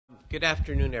Good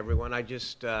afternoon, everyone. I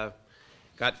just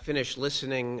got finished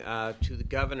listening to the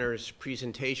governor's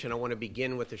presentation. I want to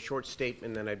begin with a short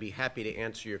statement, and I'd be happy to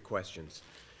answer your questions.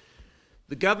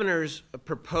 The governor's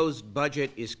proposed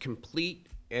budget is complete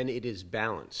and it is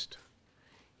balanced.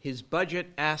 His budget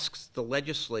asks the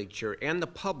legislature and the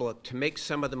public to make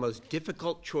some of the most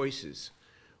difficult choices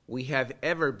we have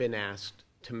ever been asked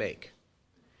to make.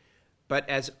 But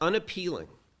as unappealing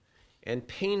and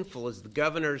painful as the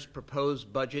governor's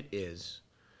proposed budget is,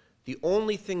 the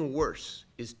only thing worse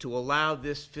is to allow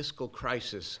this fiscal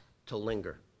crisis to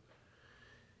linger.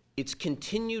 Its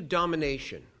continued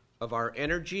domination of our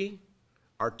energy,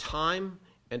 our time,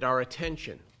 and our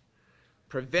attention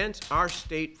prevents our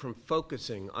state from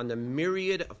focusing on the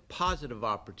myriad of positive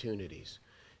opportunities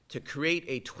to create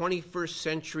a 21st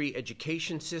century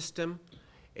education system,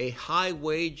 a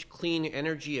high-wage, clean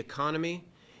energy economy,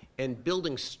 and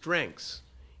building strengths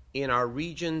in our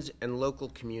regions and local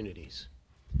communities.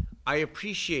 I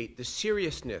appreciate the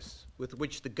seriousness with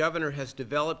which the governor has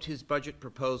developed his budget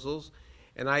proposals,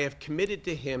 and I have committed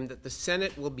to him that the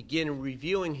Senate will begin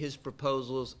reviewing his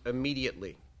proposals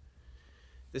immediately.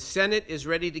 The Senate is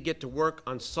ready to get to work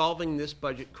on solving this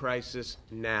budget crisis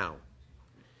now.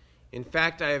 In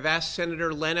fact, I have asked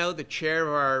Senator Leno, the chair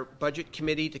of our Budget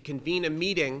Committee, to convene a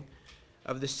meeting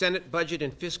of the Senate Budget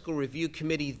and Fiscal Review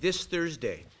Committee this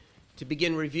Thursday to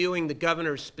begin reviewing the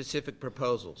governor's specific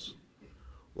proposals.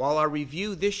 While our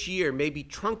review this year may be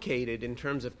truncated in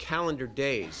terms of calendar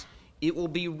days, it will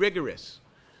be rigorous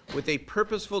with a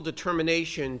purposeful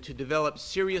determination to develop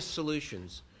serious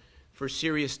solutions for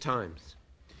serious times.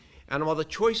 And while the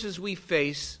choices we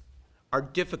face are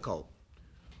difficult,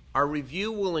 our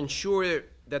review will ensure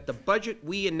that the budget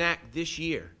we enact this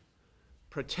year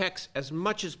protects as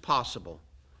much as possible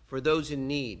for those in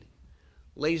need,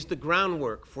 lays the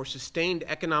groundwork for sustained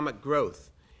economic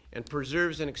growth, and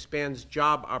preserves and expands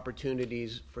job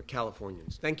opportunities for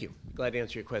Californians. Thank you. Glad to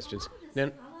answer your questions. A lot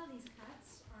of these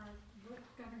cuts are what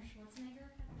Governor Schwarzenegger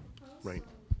had proposed. Right.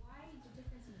 So why the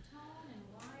difference in tone, and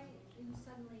why are you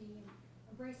suddenly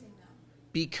embracing them?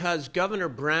 Because Governor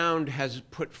Brown has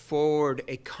put forward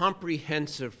a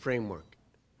comprehensive framework,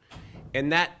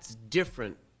 and that's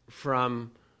different from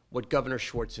what Governor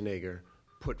Schwarzenegger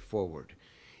put forward.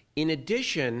 In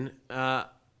addition, I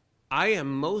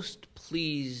am most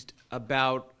pleased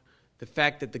about the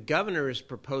fact that the governor is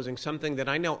proposing something that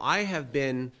I know I have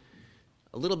been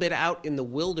a little bit out in the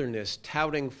wilderness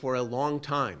touting for a long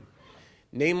time,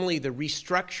 namely the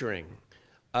restructuring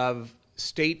of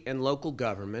state and local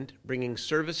government, bringing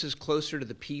services closer to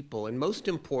the people, and most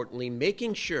importantly,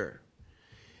 making sure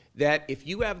that if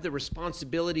you have the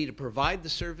responsibility to provide the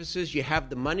services, you have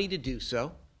the money to do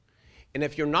so. And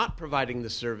if you're not providing the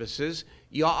services,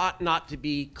 you ought not to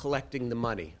be collecting the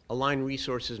money. Align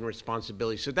resources and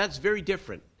responsibilities. So that's very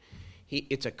different.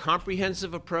 It's a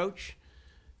comprehensive approach.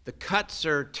 The cuts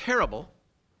are terrible,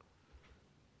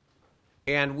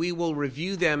 and we will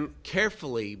review them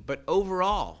carefully. But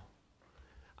overall,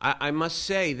 I must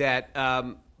say that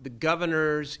the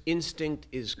governor's instinct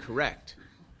is correct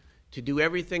to do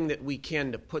everything that we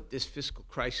can to put this fiscal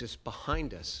crisis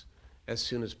behind us as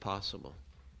soon as possible.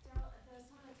 Some of the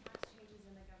tax changes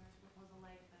in the governor's proposal,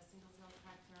 like the single sales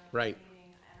tax or Right.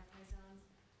 eliminating enterprise zones,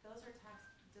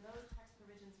 do those tax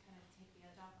provisions kind of take the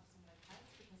edge off of some of the cuts?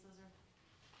 Because those are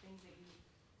things that you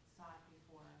sought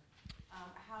before.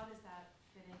 How does that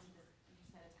fit into this? You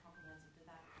said it's comprehensive.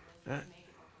 Did that make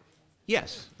it more comprehensive?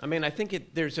 Yes. I mean, I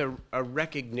think there's a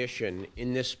recognition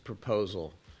in this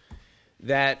proposal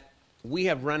that we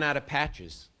have run out of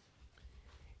patches.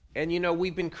 And, you know,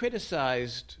 we've been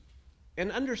criticized,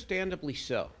 and understandably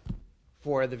so,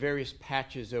 for the various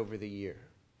patches over the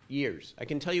years. I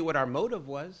can tell you what our motive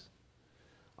was.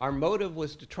 Our motive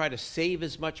was to try to save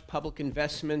as much public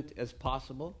investment as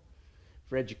possible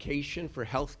for education, for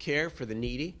health care, for the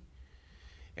needy.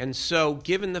 And so,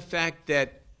 given the fact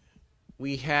that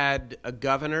we had a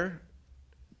Governor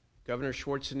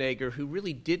Schwarzenegger, who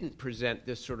really didn't present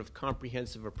this sort of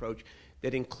comprehensive approach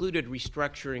that included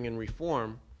restructuring and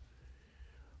reform,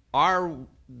 our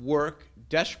work,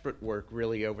 desperate work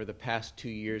really over the past 2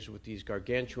 years with these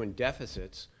gargantuan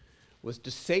deficits, was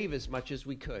to save as much as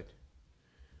we could.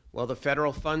 Well, the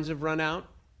federal funds have run out.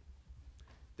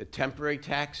 The temporary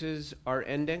taxes are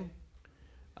ending.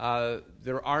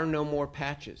 There are no more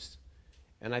patches.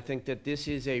 And I think that this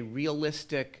is a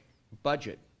realistic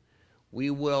budget. We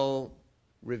will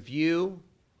review,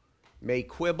 may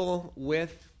quibble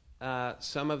with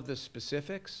some of the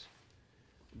specifics,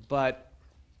 but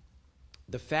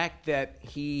the fact that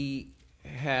he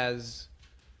has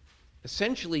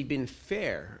essentially been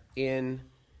fair in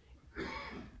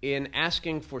in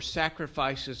asking for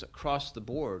sacrifices across the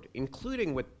board,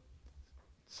 including with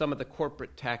some of the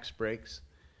corporate tax breaks,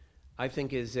 I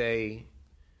think is a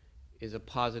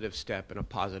positive step and a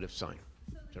positive sign.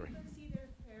 So do you consider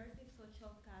fair the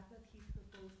social cut that he's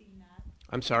proposing now?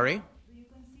 I'm sorry? Do you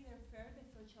consider fair the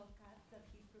social cuts that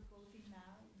he's proposing now?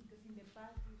 Because in the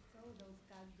past you saw those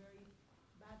cuts very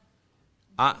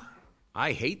bad.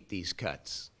 I hate these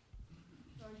cuts.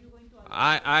 So are you going to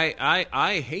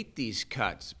I hate these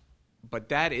cuts, but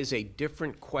that is a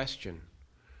different question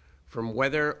from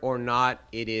whether or not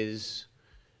it is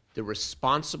the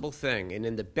responsible thing and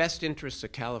in the best interests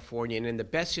of California and in the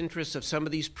best interests of some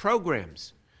of these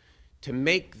programs to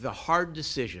make the hard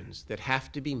decisions that have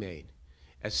to be made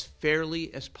as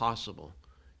fairly as possible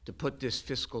to put this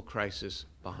fiscal crisis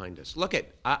behind us. Look at,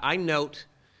 I note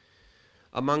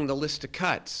among the list of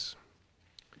cuts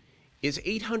is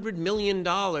 $800 million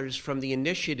from the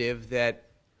initiative that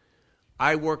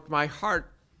I worked my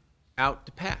heart out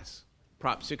to pass,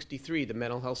 Prop 63, the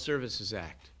Mental Health Services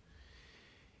Act.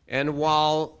 And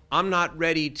while I'm not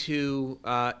ready to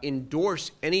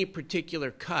endorse any particular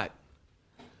cut,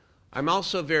 I'm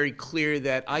also very clear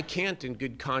that I can't in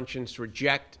good conscience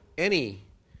reject any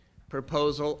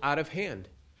proposal out of hand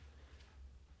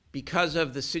because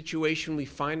of the situation we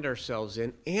find ourselves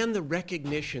in and the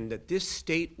recognition that this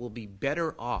state will be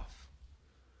better off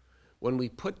when we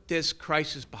put this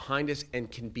crisis behind us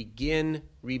and can begin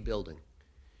rebuilding.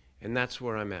 And that's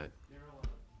where I'm at.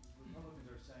 Republicans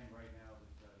are saying right now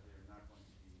that they're not going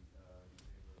to be in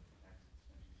favor of tax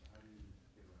extensions. So how do you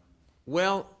get around that?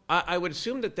 Well, I would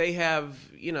assume that they have,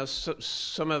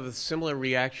 some of a similar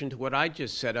reaction to what I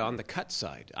just said on the cut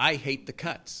side. I hate the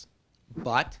cuts,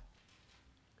 but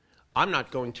I'm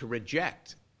not going to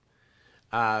reject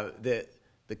the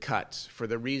cuts for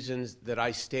the reasons that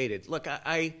I stated. Look,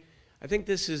 I think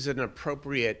this is an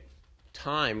appropriate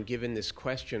time, given this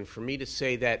question, for me to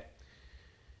say that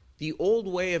the old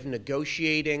way of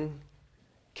negotiating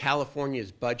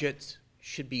California's budgets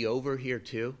should be over here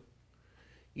too.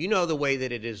 You know the way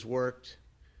that it has worked.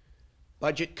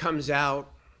 Budget comes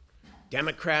out,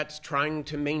 Democrats trying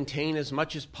to maintain as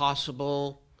much as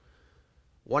possible,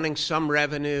 wanting some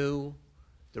revenue,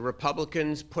 the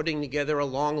Republicans putting together a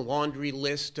long laundry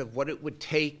list of what it would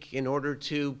take in order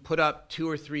to put up 2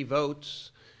 or 3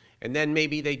 votes, and then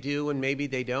maybe they do and maybe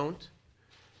they don't.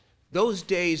 Those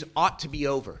days ought to be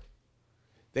over.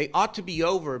 They ought to be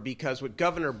over because what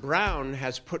Governor Brown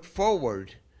has put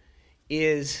forward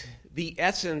is the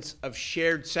essence of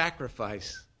shared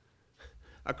sacrifice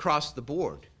across the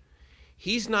board.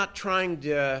 He's not trying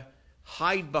to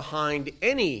hide behind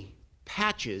any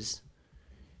patches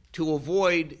to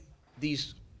avoid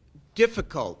these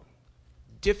difficult,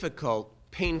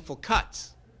 painful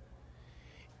cuts.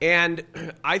 And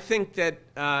I think that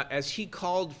as he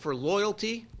called for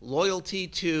loyalty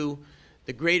to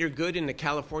the greater good in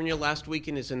California last week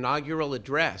in his inaugural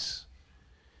address,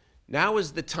 now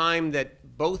is the time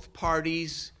that both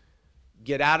parties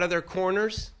get out of their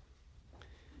corners,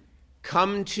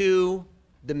 come to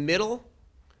the middle,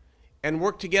 and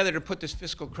work together to put this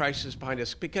fiscal crisis behind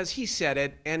us, because he said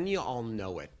it, and you all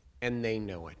know it, and they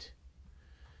know it.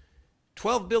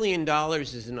 $12 billion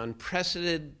is an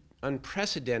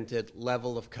unprecedented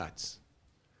level of cuts.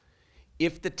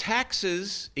 If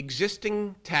the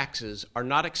existing taxes, are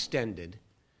not extended,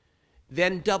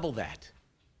 then double that.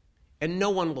 And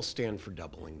no one will stand for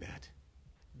doubling that.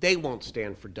 They won't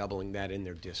stand for doubling that in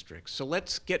their districts. So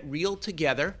let's get real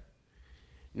together.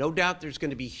 No doubt there's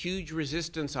going to be huge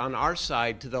resistance on our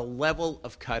side to the level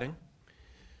of cutting.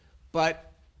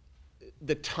 But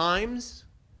the times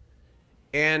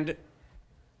and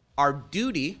our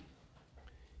duty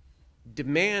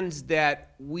demands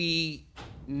that we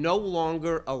no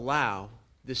longer allow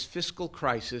this fiscal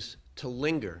crisis to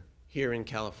linger here in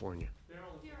California.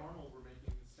 Darrell, if Arnold were making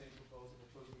the same proposal,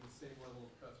 proposing the same level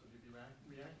of cuts, would you be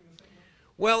reacting the same way?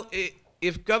 Well,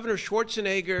 if Governor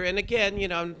Schwarzenegger, and again,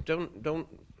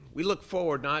 we look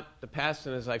forward not to past,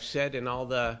 and as I've said in all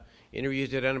the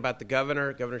interviews I've done about the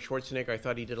Governor Schwarzenegger, I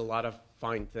thought he did a lot of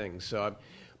fine things.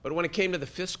 But when it came to the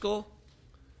fiscal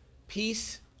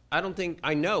piece,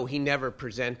 I know he never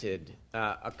presented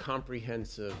a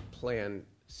comprehensive plan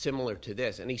similar to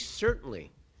this, and he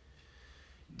certainly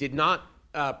did not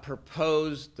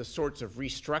propose the sorts of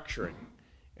restructuring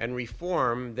and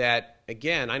reform that,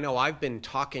 again, I know I've been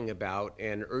talking about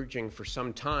and urging for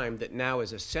some time that now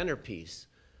is a centerpiece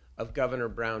of Governor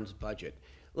Brown's budget.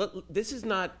 This is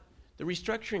not, the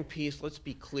restructuring piece, let's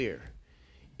be clear,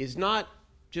 is not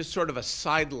just sort of a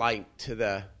sidelight to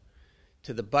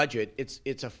to the budget,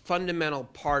 it's a fundamental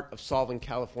part of solving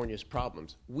California's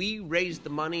problems. We raise the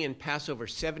money and pass over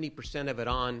 70% of it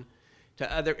on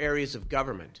to other areas of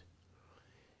government.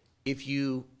 If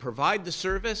you provide the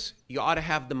service, you ought to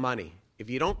have the money. If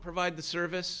you don't provide the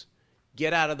service,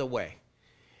 get out of the way.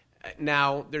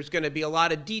 Now, there's going to be a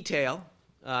lot of detail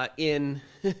in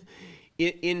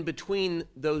between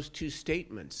those two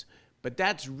statements. But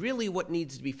that's really what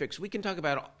needs to be fixed. We can talk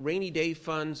about rainy day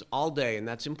funds all day, and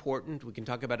that's important. We can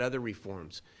talk about other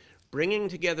reforms. Bringing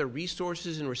together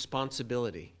resources and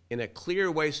responsibility in a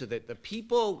clear way so that the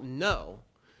people know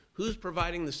who's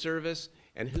providing the service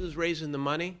and who's raising the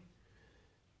money,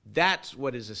 that's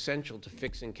what is essential to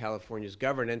fixing California's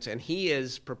governance, and he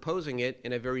is proposing it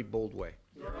in a very bold way.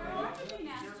 You're being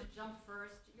asked to jump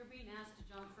first. You're being asked to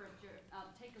jump first.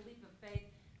 Take a leap of faith.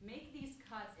 Make these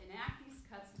cuts. Enact these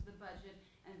cuts to the budget,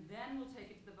 and then we'll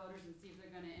take it to the voters and see if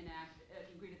they're going to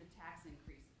agree to the tax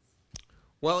increases.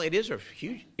 Well,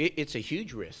 it's a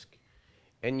huge risk,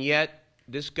 and yet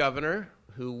this governor,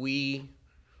 who we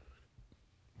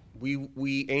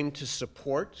aim to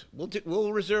support,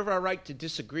 we'll reserve our right to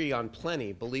disagree on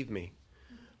plenty, believe me.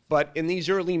 But in these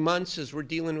early months, as we're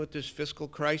dealing with this fiscal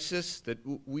crisis that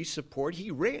we support, he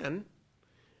ran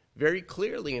very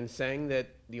clearly in saying that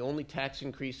the only tax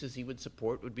increases he would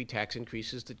support would be tax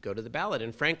increases that go to the ballot.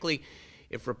 And frankly,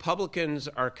 if Republicans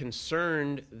are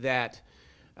concerned that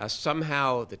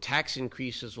somehow the tax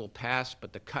increases will pass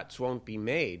but the cuts won't be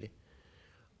made,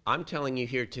 I'm telling you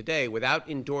here today, without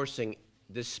endorsing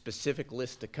this specific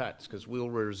list of cuts, because we'll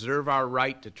reserve our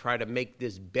right to try to make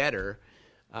this better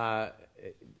as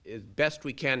best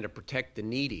we can to protect the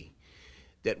needy,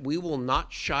 that we will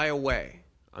not shy away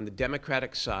on the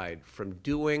Democratic side from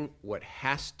doing what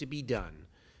has to be done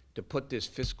to put this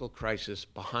fiscal crisis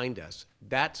behind us.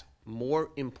 That's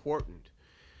more important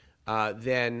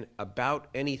than about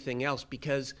anything else,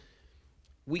 because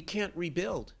we can't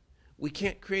rebuild. We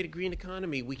can't create a green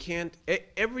economy. We can't.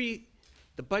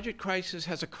 The budget crisis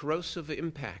has a corrosive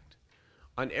impact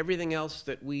on everything else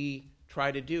that we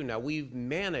try to do. Now, we've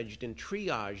managed and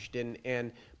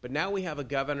triaged, but now we have a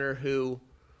governor who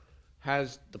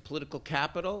has the political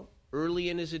capital early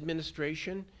in his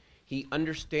administration. He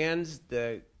understands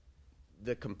the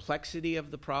complexity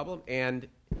of the problem, and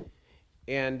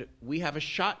we have a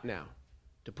shot now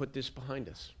to put this behind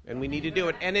us, and we need to do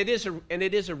it. And it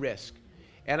is a risk.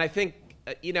 And I think,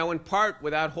 in part,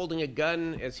 without holding a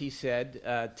gun, as he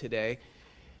said today,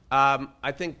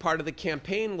 I think part of the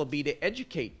campaign will be to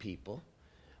educate people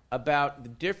about the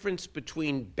difference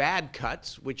between bad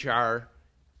cuts, which are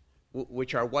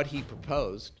what he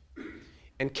proposed,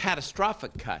 and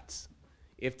catastrophic cuts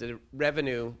if the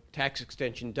revenue tax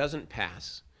extension doesn't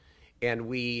pass and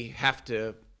we have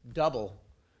to double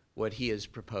what he is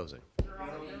proposing. To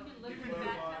clarify,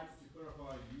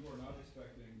 you are not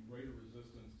expecting greater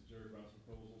resistance to Jerry Brown's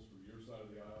proposals from your side of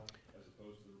the aisle as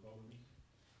opposed to the Republicans?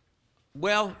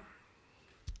 Well,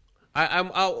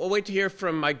 I'll wait to hear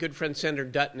from my good friend Senator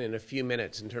Dutton in a few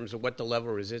minutes in terms of what the level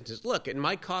of resistance is. Look, in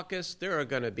my caucus, there are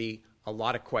going to be a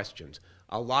lot of questions,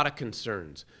 a lot of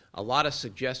concerns, a lot of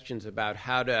suggestions about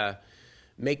how to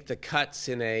make the cuts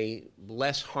in a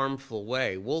less harmful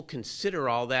way. We'll consider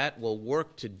all that. We'll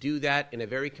work to do that in a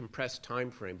very compressed time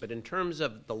frame. But in terms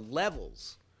of the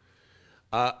levels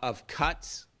of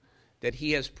cuts that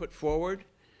he has put forward,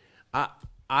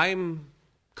 I'm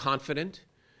confident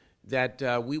that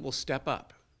we will step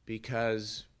up,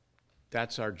 because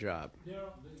that's our job.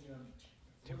 Governor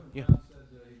Brown said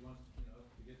he wants to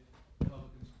get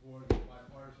Republican support, a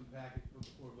bipartisan package put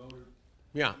before voters.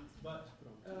 Yeah. But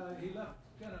he left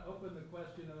kind of open the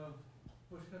question of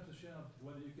push comes to shove,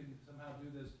 whether you can somehow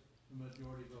do this with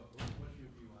majority vote. What's your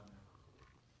view on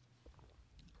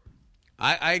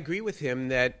that? I agree with him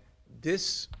that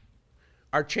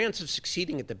our chance of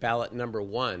succeeding at the ballot number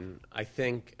one, I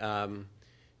think,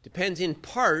 depends in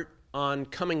part on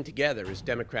coming together as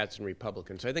Democrats and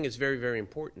Republicans. So I think it's very, very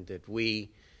important that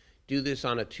we do this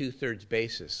on a 2/3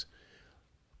 basis.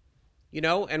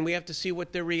 And we have to see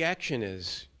what their reaction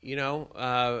is.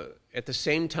 At the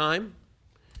same time,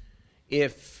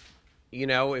 if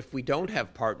we don't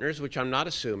have partners, which I'm not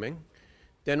assuming,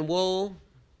 then we'll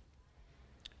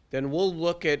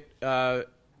look at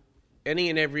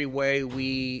any and every way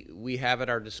we have at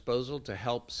our disposal to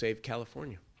help save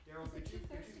California. Is it 2/3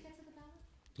 to get to the ballot?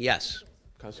 Yes,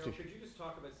 Daryl, Constitution. could you just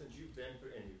talk about, since you've been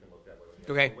through, and you can look that way.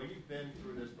 Okay. When you've been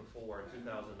through this before in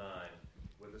 2009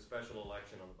 with a special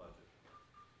election on the budget,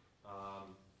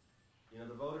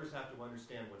 the voters have to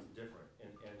understand what's different. And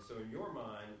so in your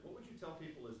mind, what would you tell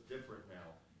people is different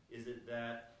now? Is it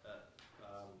that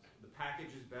the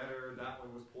package is better, that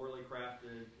one was poorly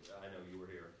crafted, I know you were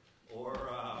here, or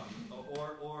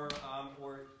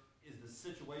is the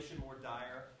situation more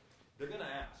dire? They're going to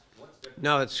ask, what's different?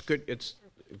 No, it's good. It's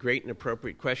a great and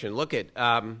appropriate question. Look at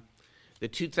the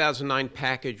 2009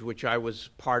 package, which I was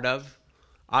part of,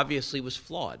 obviously was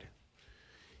flawed.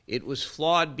 It was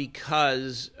flawed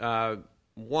because,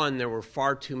 one, there were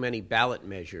far too many ballot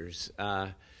measures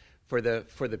for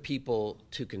the people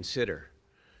to consider.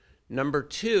 Number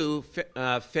two,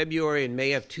 February and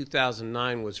May of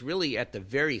 2009 was really at the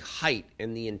very height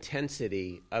and the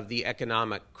intensity of the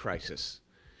economic crisis.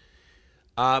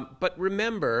 But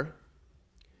remember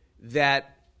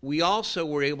that we also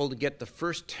were able to get the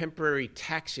first temporary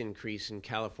tax increase in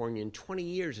California in 20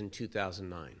 years in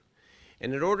 2009.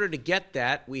 And in order to get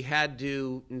that, we had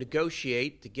to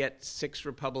negotiate to get 6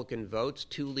 Republican votes.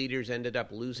 2 leaders ended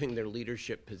up losing their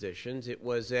leadership positions. It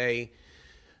was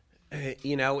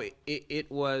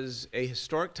it was a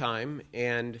historic time,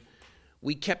 and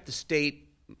we kept the state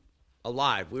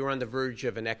alive. We were on the verge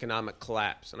of an economic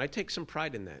collapse, and I take some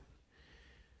pride in that.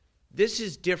 This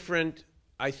is different,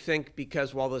 I think,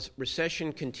 because while the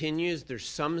recession continues, there's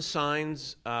some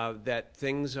signs that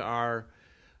things are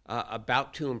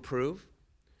about to improve.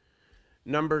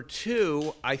 Number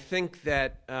two, I think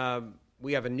that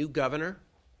we have a new governor,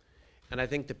 and I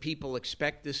think the people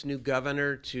expect this new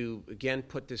governor to, again,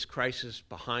 put this crisis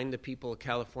behind the people of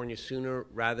California sooner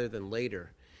rather than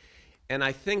later. And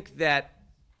I think that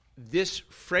this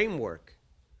framework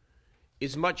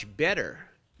is much better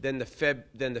than the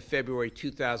February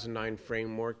 2009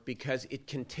 framework because it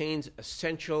contains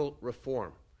essential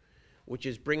reform, which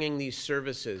is bringing these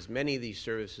services, many of these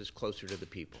services, closer to the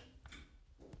people.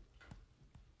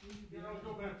 Dan, I'll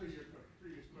go back to your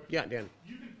previous question. Yeah, Dan.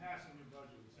 You can pass a new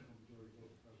budget with simple majority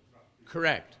vote.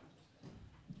 Correct.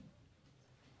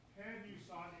 Have you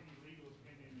sought any legal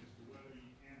opinion as to whether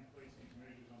you can place these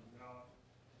measures on the ballot,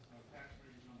 tax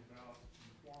measures on the ballot, in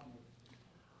the form of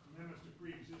amendments to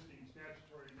pre-existing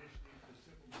statutory initiatives for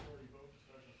simple majority vote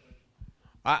special session?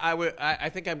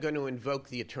 I think I'm going to invoke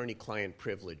the attorney-client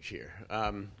privilege here.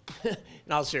 In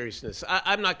all seriousness,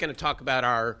 I'm not going to talk about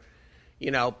our,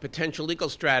 potential legal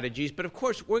strategies, but of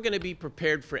course we're going to be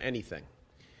prepared for anything.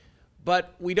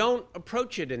 But we don't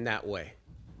approach it in that way.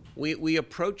 We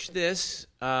approach this,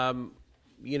 with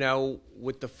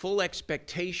the full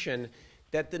expectation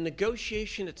that the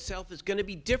negotiation itself is going to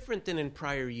be different than in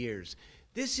prior years.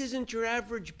 This isn't your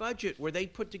average budget where they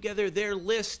put together their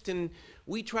list and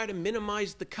we try to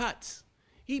minimize the cuts.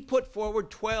 He put forward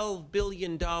 $12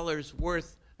 billion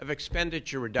worth of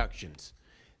expenditure reductions.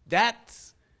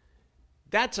 That's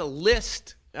a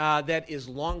list that is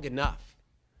long enough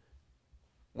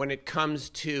when it comes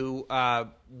to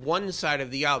one side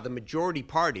of the aisle, the majority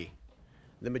party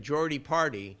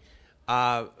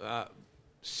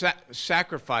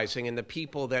sacrificing and the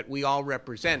people that we all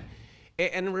represent.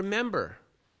 And remember,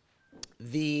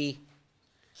 the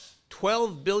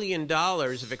 $12 billion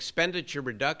of expenditure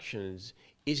reductions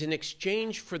is in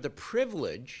exchange for the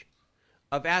privilege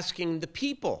of asking the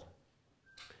people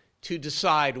to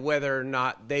decide whether or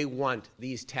not they want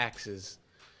these taxes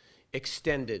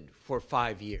extended for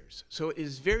 5 years. So it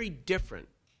is very different.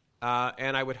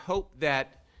 And I would hope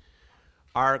that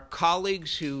our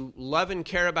colleagues who love and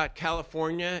care about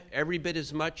California every bit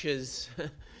as much as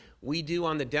we do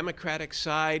on the Democratic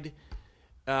side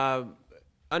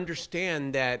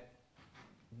understand that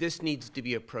this needs to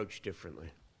be approached differently.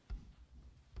 Is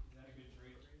that a good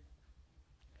trade for you?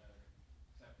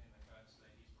 Accepting the cuts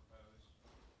that he's proposed in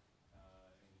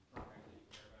the program that you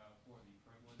care about for the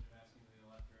privilege of asking the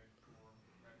electorate for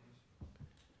revenues?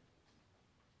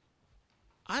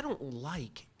 I don't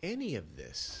like any of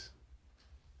this.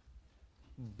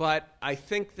 But I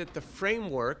think that the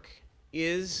framework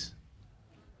is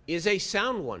a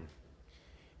sound one.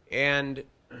 And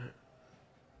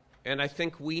I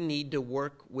think we need to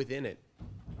work within it.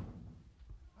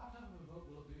 How tough of a vote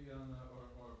will it be on,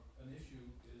 or an issue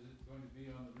is it going to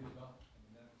be on the redevelopment? I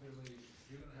mean, that clearly,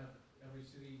 you're going to have every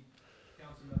city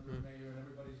council member, mayor, and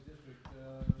everybody's district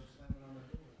slamming on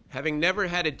the door. Having never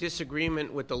had a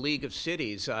disagreement with the League of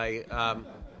Cities, I'm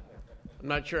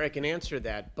not sure I can answer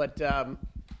that. But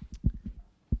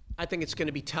I think it's going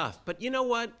to be tough. But you know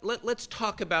what? Let's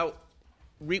talk about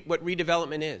what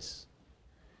redevelopment is.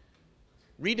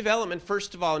 Redevelopment,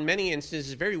 first of all, in many instances,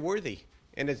 is very worthy,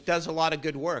 and it does a lot of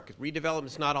good work. Redevelopment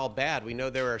is not all bad. We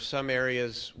know there are some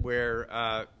areas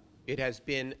where it has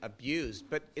been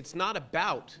abused, but it's not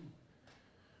about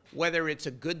whether it's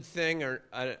a good thing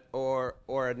or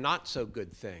a not so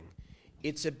good thing.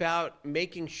 It's about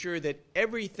making sure that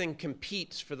everything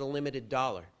competes for the limited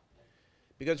dollar.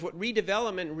 Because what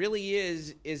redevelopment really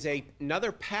is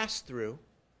another pass-through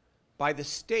by the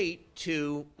state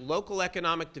to local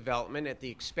economic development at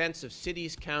the expense of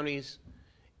cities, counties,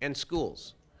 and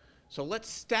schools. So let's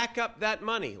stack up that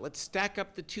money. Let's stack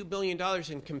up the $2 billion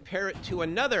and compare it to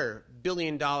another $1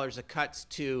 billion of cuts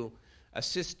to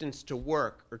assistance to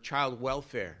work or child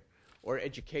welfare or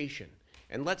education.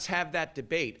 And let's have that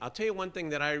debate. I'll tell you one thing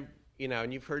that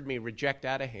and you've heard me reject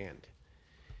out of hand,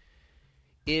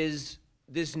 is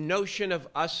this notion of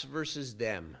us versus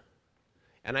them.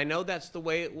 And I know that's the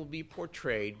way it will be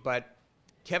portrayed, but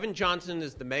Kevin Johnson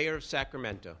is the mayor of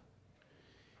Sacramento.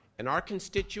 And our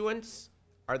constituents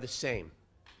are the same.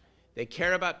 They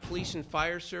care about police and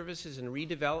fire services and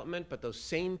redevelopment, but those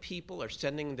same people are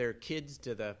sending their kids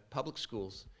to the public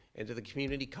schools and to the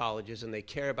community colleges, and they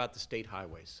care about the state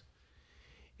highways.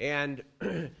 And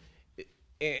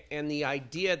the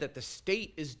idea that the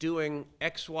state is doing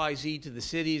X, Y, Z to the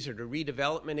cities or to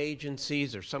redevelopment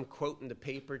agencies, or some quote in the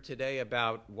paper today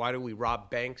about why do we rob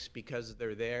banks because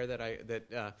they're there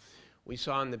that we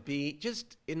saw on the B,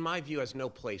 just in my view has no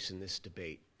place in this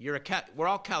debate. We're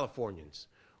all Californians.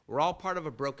 We're all part of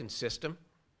a broken system,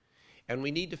 and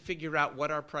we need to figure out what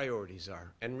our priorities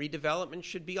are. And redevelopment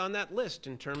should be on that list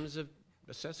in terms of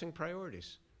assessing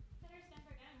priorities. Senator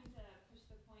Steinberg, I don't mean to push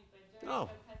the point, but during the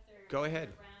presser, go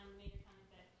ahead. Mr. Brown made a comment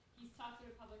that he's talked to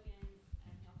Republicans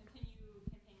and he'll continue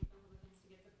campaigning with Republicans to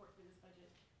get support for this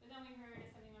budget. But then we heard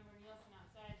Assembly Member Nielsen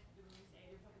outside the room say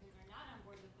the Republicans are not on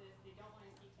board with this. They don't want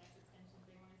to see tax extensions.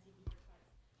 They want to see deeper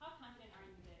cuts. How confident are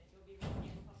you that you'll be able to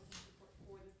get Republican support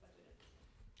for this budget at this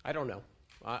point? I don't know.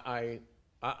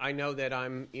 I know that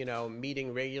I'm,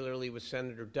 meeting regularly with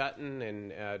Senator Dutton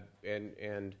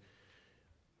and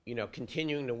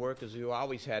continuing to work as we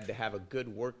always had to have a good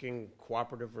working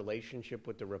cooperative relationship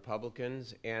with the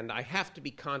Republicans. And I have to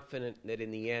be confident that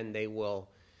in the end they will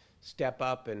step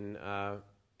up and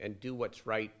do what's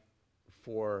right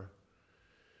for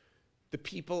the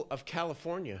people of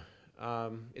California.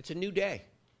 It's a new day.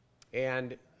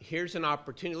 And here's an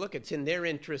opportunity. Look, it's in their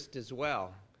interest as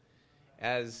well,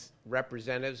 as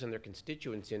representatives and their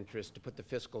constituents' interest, to put the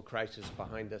fiscal crisis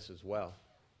behind us as well,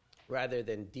 rather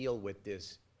than deal with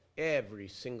this every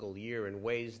single year in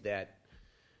ways that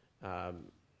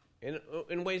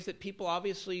in ways that people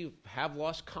obviously have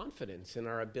lost confidence in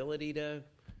our ability to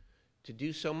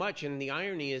do so much. And the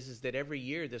irony is that every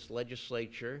year this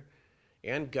legislature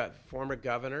and former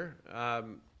governor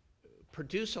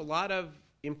produce a lot of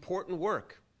important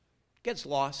work. It gets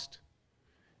lost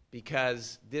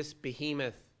because this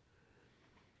behemoth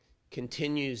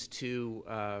continues to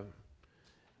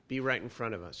be right in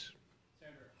front of us.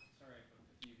 Senator, sorry if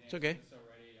you've It's okay. answered this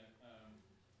already.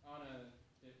 Anna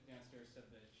downstairs said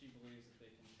that she believes that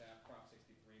they can tap Prop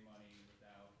 63 money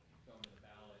without going to the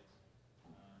ballot.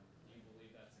 Do you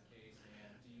believe that's the case, and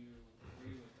do you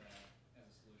agree with that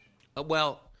as a solution?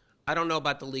 Well, I don't know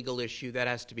about the legal issue. That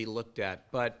has to be looked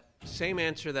at. But same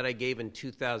answer that I gave in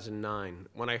 2009.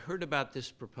 When I heard about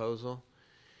this proposal,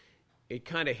 it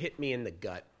kind of hit me in the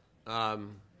gut.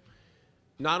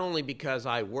 Not only because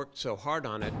I worked so hard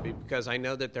on it, but because I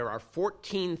know that there are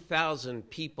 14,000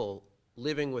 people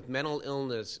living with mental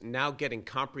illness now getting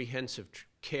comprehensive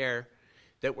care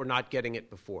that were not getting it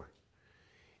before.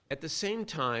 At the same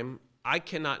time, I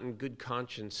cannot in good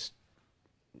conscience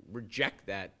reject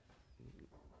that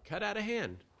cut out of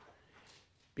hand,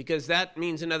 because that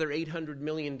means another $800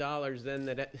 million then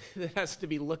that has to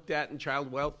be looked at in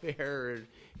child welfare or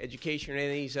education or any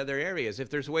of these other areas. If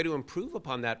there's a way to improve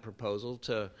upon that proposal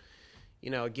to,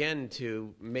 again,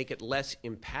 to make it less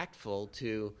impactful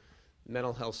to the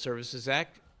Mental Health Services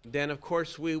Act, then of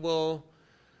course we will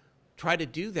try to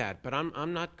do that. But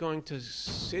I'm not going to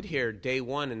sit here day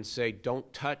one and say,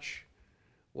 don't touch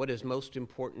what is most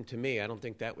important to me. I don't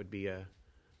think that would be a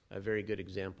very good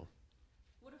example.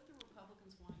 What if the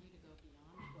Republicans want you to go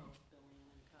beyond $12 billion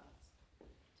in cuts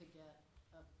to get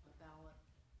a ballot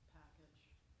package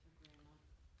agreement?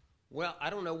 Well, I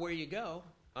don't know where you go.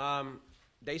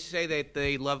 They say that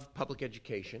they love public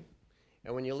education,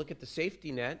 and when you look at the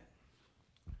safety net,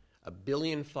 $1.5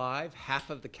 billion, half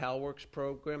of the CalWORKs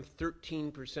program,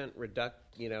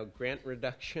 13% grant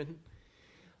reduction.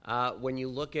 When you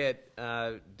look at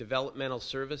developmental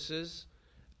services,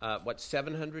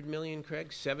 $700 million, Craig?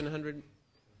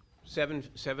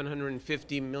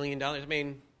 $750 million. I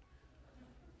mean,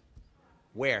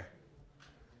 where?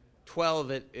 12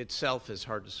 itself is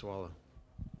hard to swallow.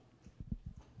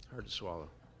 Hard to swallow.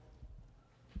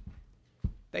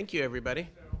 Thank you, everybody.